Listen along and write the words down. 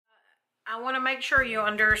I want to make sure you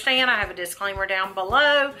understand, I have a disclaimer down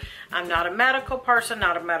below. I'm not a medical person,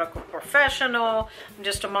 not a medical professional. I'm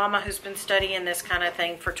just a mama who's been studying this kind of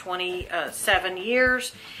thing for 27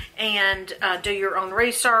 years. And do your own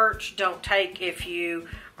research. Don't take if you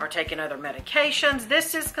are taking other medications.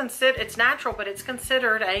 This is considered, it's natural, but it's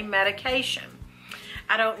considered a medication.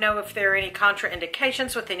 I don't know if there are any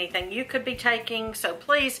contraindications with anything you could be taking. So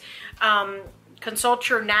please consult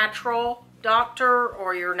your natural doctor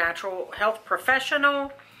or your natural health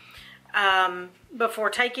professional before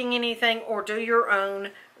taking anything, or do your own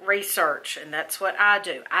research. And that's what I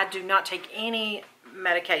do. I do not take any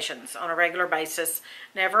medications on a regular basis.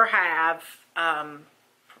 Never have.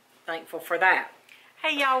 Thankful for that.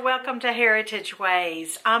 Hey y'all, welcome to Heritage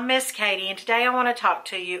Ways. I'm Miss Katie, and today I want to talk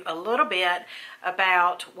to you a little bit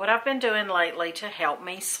about what I've been doing lately to help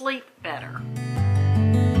me sleep better.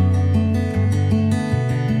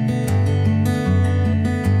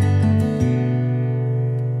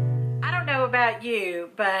 About you,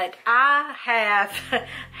 but I have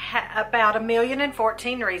about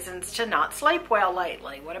 1,014 reasons to not sleep well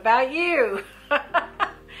lately. What about you?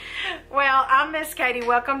 Well, I'm Miss Katie.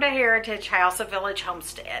 Welcome to Heritage House, a village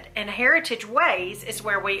homestead. And Heritage Ways is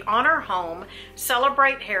where we honor home,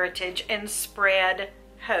 celebrate heritage, and spread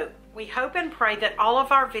hope. We hope and pray that all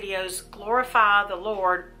of our videos glorify the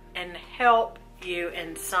Lord and help you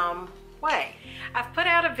in some way. I've put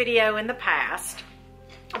out a video in the past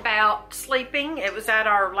about sleeping. It was at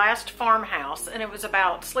our last farmhouse, and it was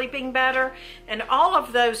about sleeping better, and all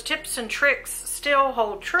of those tips and tricks still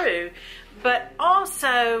hold true. But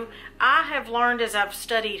also I have learned, as I've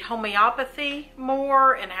studied homeopathy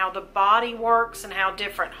more and how the body works and how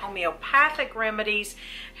different homeopathic remedies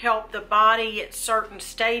help the body at certain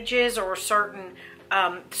stages or certain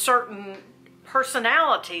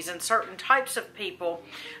personalities and certain types of people.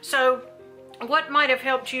 So what might have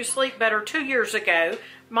helped you sleep better 2 years ago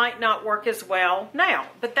might not work as well now.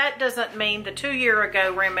 But that doesn't mean the 2 year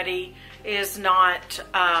ago remedy is not,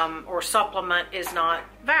 or supplement is not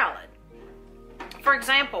valid. For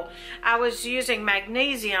example, I was using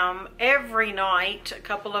magnesium every night a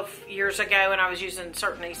couple of years ago, and I was using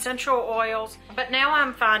certain essential oils. But now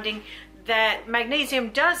I'm finding that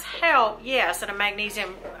magnesium does help, yes, and a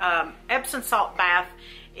magnesium Epsom salt bath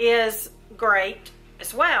is great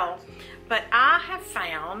as well. But I have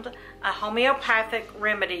found a homeopathic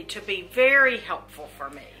remedy to be very helpful for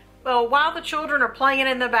me. Well, while the children are playing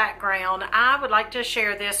in the background, I would like to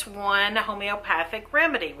share this one homeopathic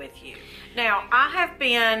remedy with you. Now, I have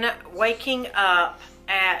been waking up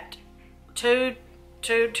at 2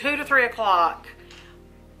 to 3 o'clock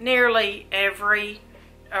nearly every,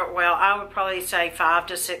 well, I would probably say 5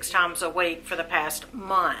 to 6 times a week for the past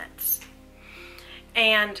months.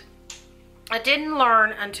 And I didn't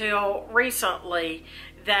learn until recently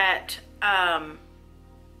that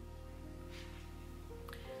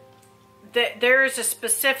there is a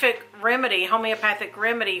specific remedy, homeopathic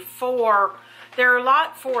remedy for, there are a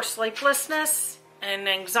lot for sleeplessness and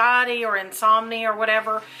anxiety or insomnia or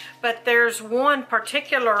whatever, but there's one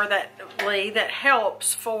particular that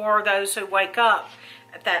helps for those who wake up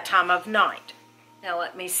at that time of night. Now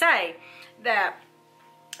let me say that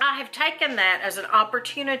I have taken that as an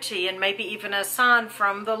opportunity and maybe even a sign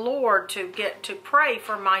from the Lord to get to pray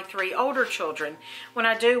for my 3 older children when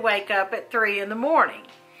I do wake up at 3 in the morning.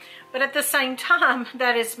 But at the same time,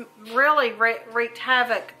 that has really wreaked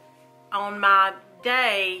havoc on my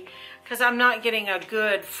day because I'm not getting a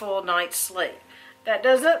good full night's sleep. That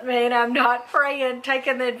doesn't mean I'm not praying,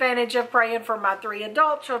 taking the advantage of praying for my 3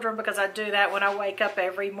 adult children, because I do that when I wake up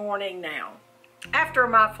every morning now after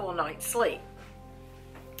my full night's sleep.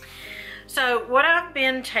 So what I've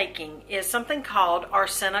been taking is something called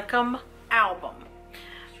Arsenicum album.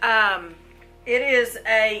 It is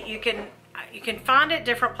a, you can find it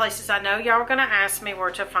different places. I know y'all are going to ask me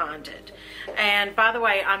where to find it. And by the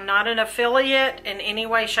way, I'm not an affiliate in any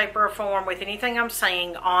way, shape, or form with anything I'm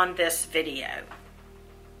saying on this video.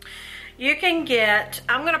 You can get,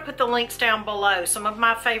 I'm going to put the links down below, some of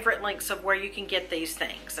my favorite links of where you can get these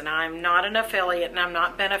things. And I'm not an affiliate and I'm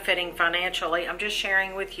not benefiting financially. I'm just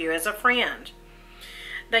sharing with you as a friend.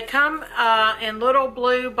 They come in little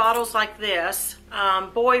blue bottles like this.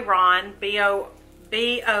 Boiron,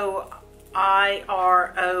 B-O-I-R-O-N.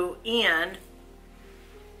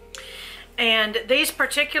 And these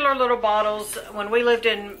particular little bottles, when we lived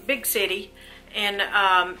in Big City, in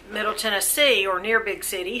Middle Tennessee, or near Big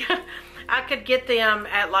City, I could get them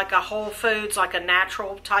at like a Whole Foods, like a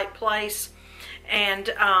natural type place. And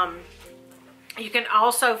you can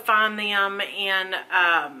also find them in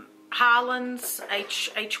Hyland,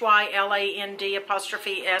 Hyland''S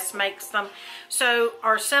makes them. So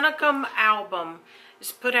Arsenicum album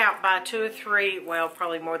is put out by 2 or 3, well,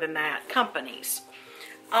 probably more than that, companies.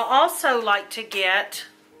 I also like to get,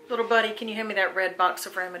 little buddy, can you hand me that red box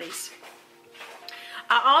of remedies?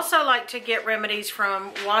 I also like to get remedies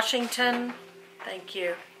from Washington. Thank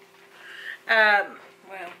you. Well,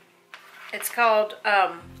 it's called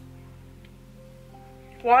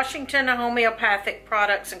Washington Homeopathic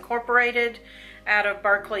Products Incorporated out of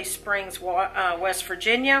Berkeley Springs, West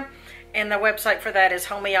Virginia. And the website for that is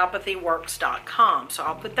homeopathyworks.com. So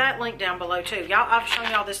I'll put that link down below too. Y'all, I've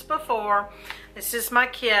shown y'all this before. This is my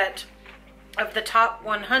kit of the top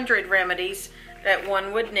 100 remedies that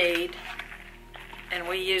one would need. And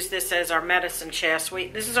we use this as our medicine chest.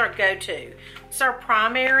 This is our go-to. It's our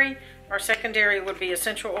primary. Our secondary would be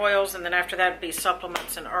essential oils, and then after that would be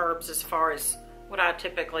supplements and herbs as far as what I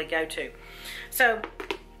typically go to. So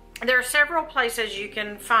there are several places you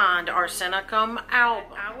can find Arsenicum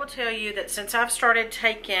album. I will tell you that since I've started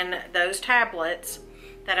taking those tablets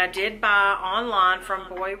that I did buy online from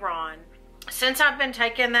Boy Ron, since I've been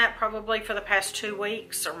taking that probably for the past 2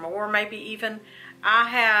 weeks or more, maybe even, I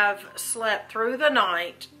have slept through the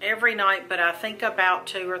night, every night, but I think about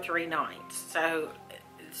 2 or 3 nights. So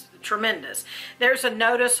it's tremendous. There's a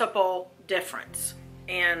noticeable difference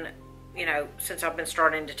in, you know, since I've been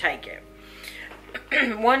starting to take it.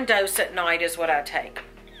 1 dose at night is what I take.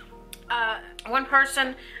 One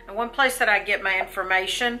person and one place that I get my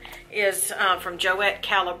information is from Jhona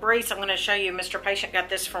Calabrese. I'm going to show you, Mr. Patient got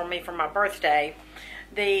this for me for my birthday.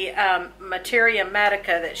 The Materia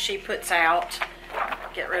Medica that she puts out.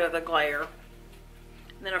 Get rid of the glare.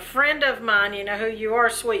 And then a friend of mine, you know who you are,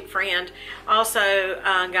 sweet friend, also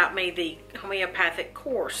got me the homeopathic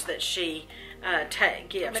course that she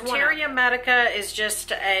gives. Materia Medica is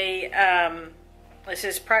just a, this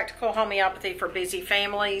is practical homeopathy for busy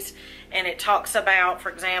families, and it talks about, for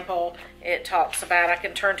example, it talks about, I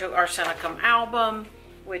can turn to Arsenicum album,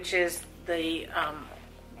 which is the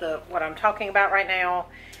what I'm talking about right now,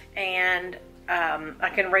 and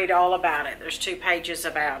I can read all about it. There's 2 pages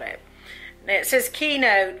about it. And it says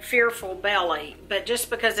keynote, fearful belly, but just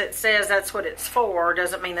because it says that's what it's for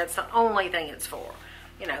doesn't mean that's the only thing it's for.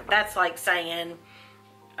 You know, that's like saying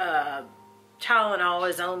Tylenol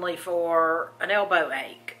is only for an elbow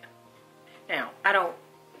ache. Now,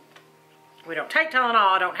 we don't take Tylenol,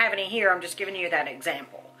 I don't have any here, I'm just giving you that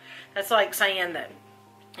example. That's like saying that,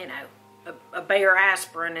 you know, a Bayer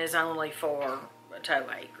aspirin is only for a toe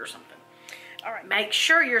ache or something. All right, make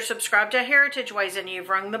sure you're subscribed to Heritage Ways and you've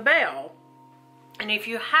rung the bell. And if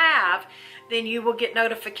you have, then you will get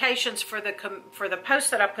notifications for the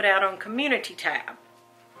post that I put out on Community tab.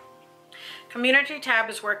 Community tab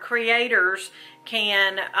is where creators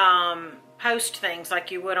can post things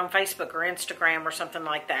like you would on Facebook or Instagram or something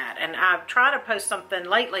like that. And I've tried to post something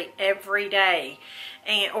lately every day,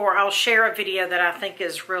 or I'll share a video that I think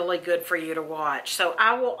is really good for you to watch. So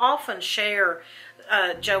I will often share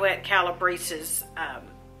Jhona Calabrese's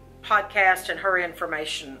podcast and her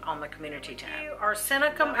information on the Community tab.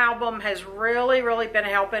 Arsenicum album has really, really been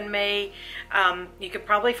helping me. You could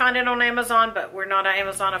probably find it on Amazon, but we're not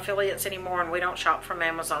Amazon affiliates anymore, and we don't shop from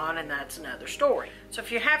Amazon, and that's another story. So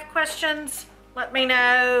if you have questions, let me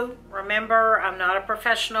know. Remember, I'm not a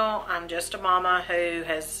professional. I'm just a mama who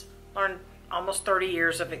has learned almost 30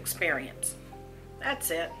 years of experience.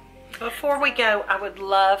 That's it. Before we go, I would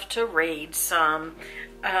love to read some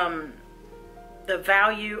the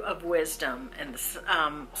value of wisdom, and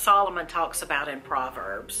Solomon talks about in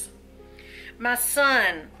Proverbs. My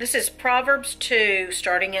son, this is Proverbs 2,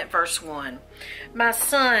 starting at verse 1. My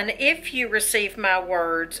son, if you receive my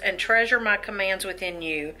words and treasure my commands within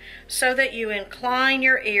you, so that you incline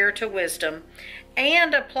your ear to wisdom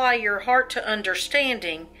and apply your heart to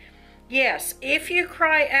understanding, yes, if you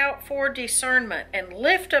cry out for discernment and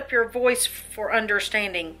lift up your voice for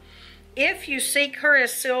understanding, if you seek her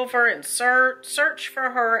as silver and search for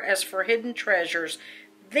her as for hidden treasures,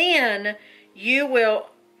 then you will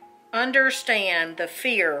understand the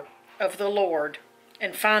fear of the Lord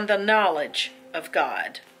and find the knowledge of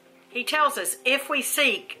God. He tells us if we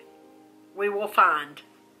seek, we will find.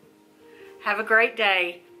 Have a great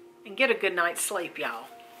day and get a good night's sleep, y'all.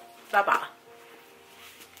 Bye-bye.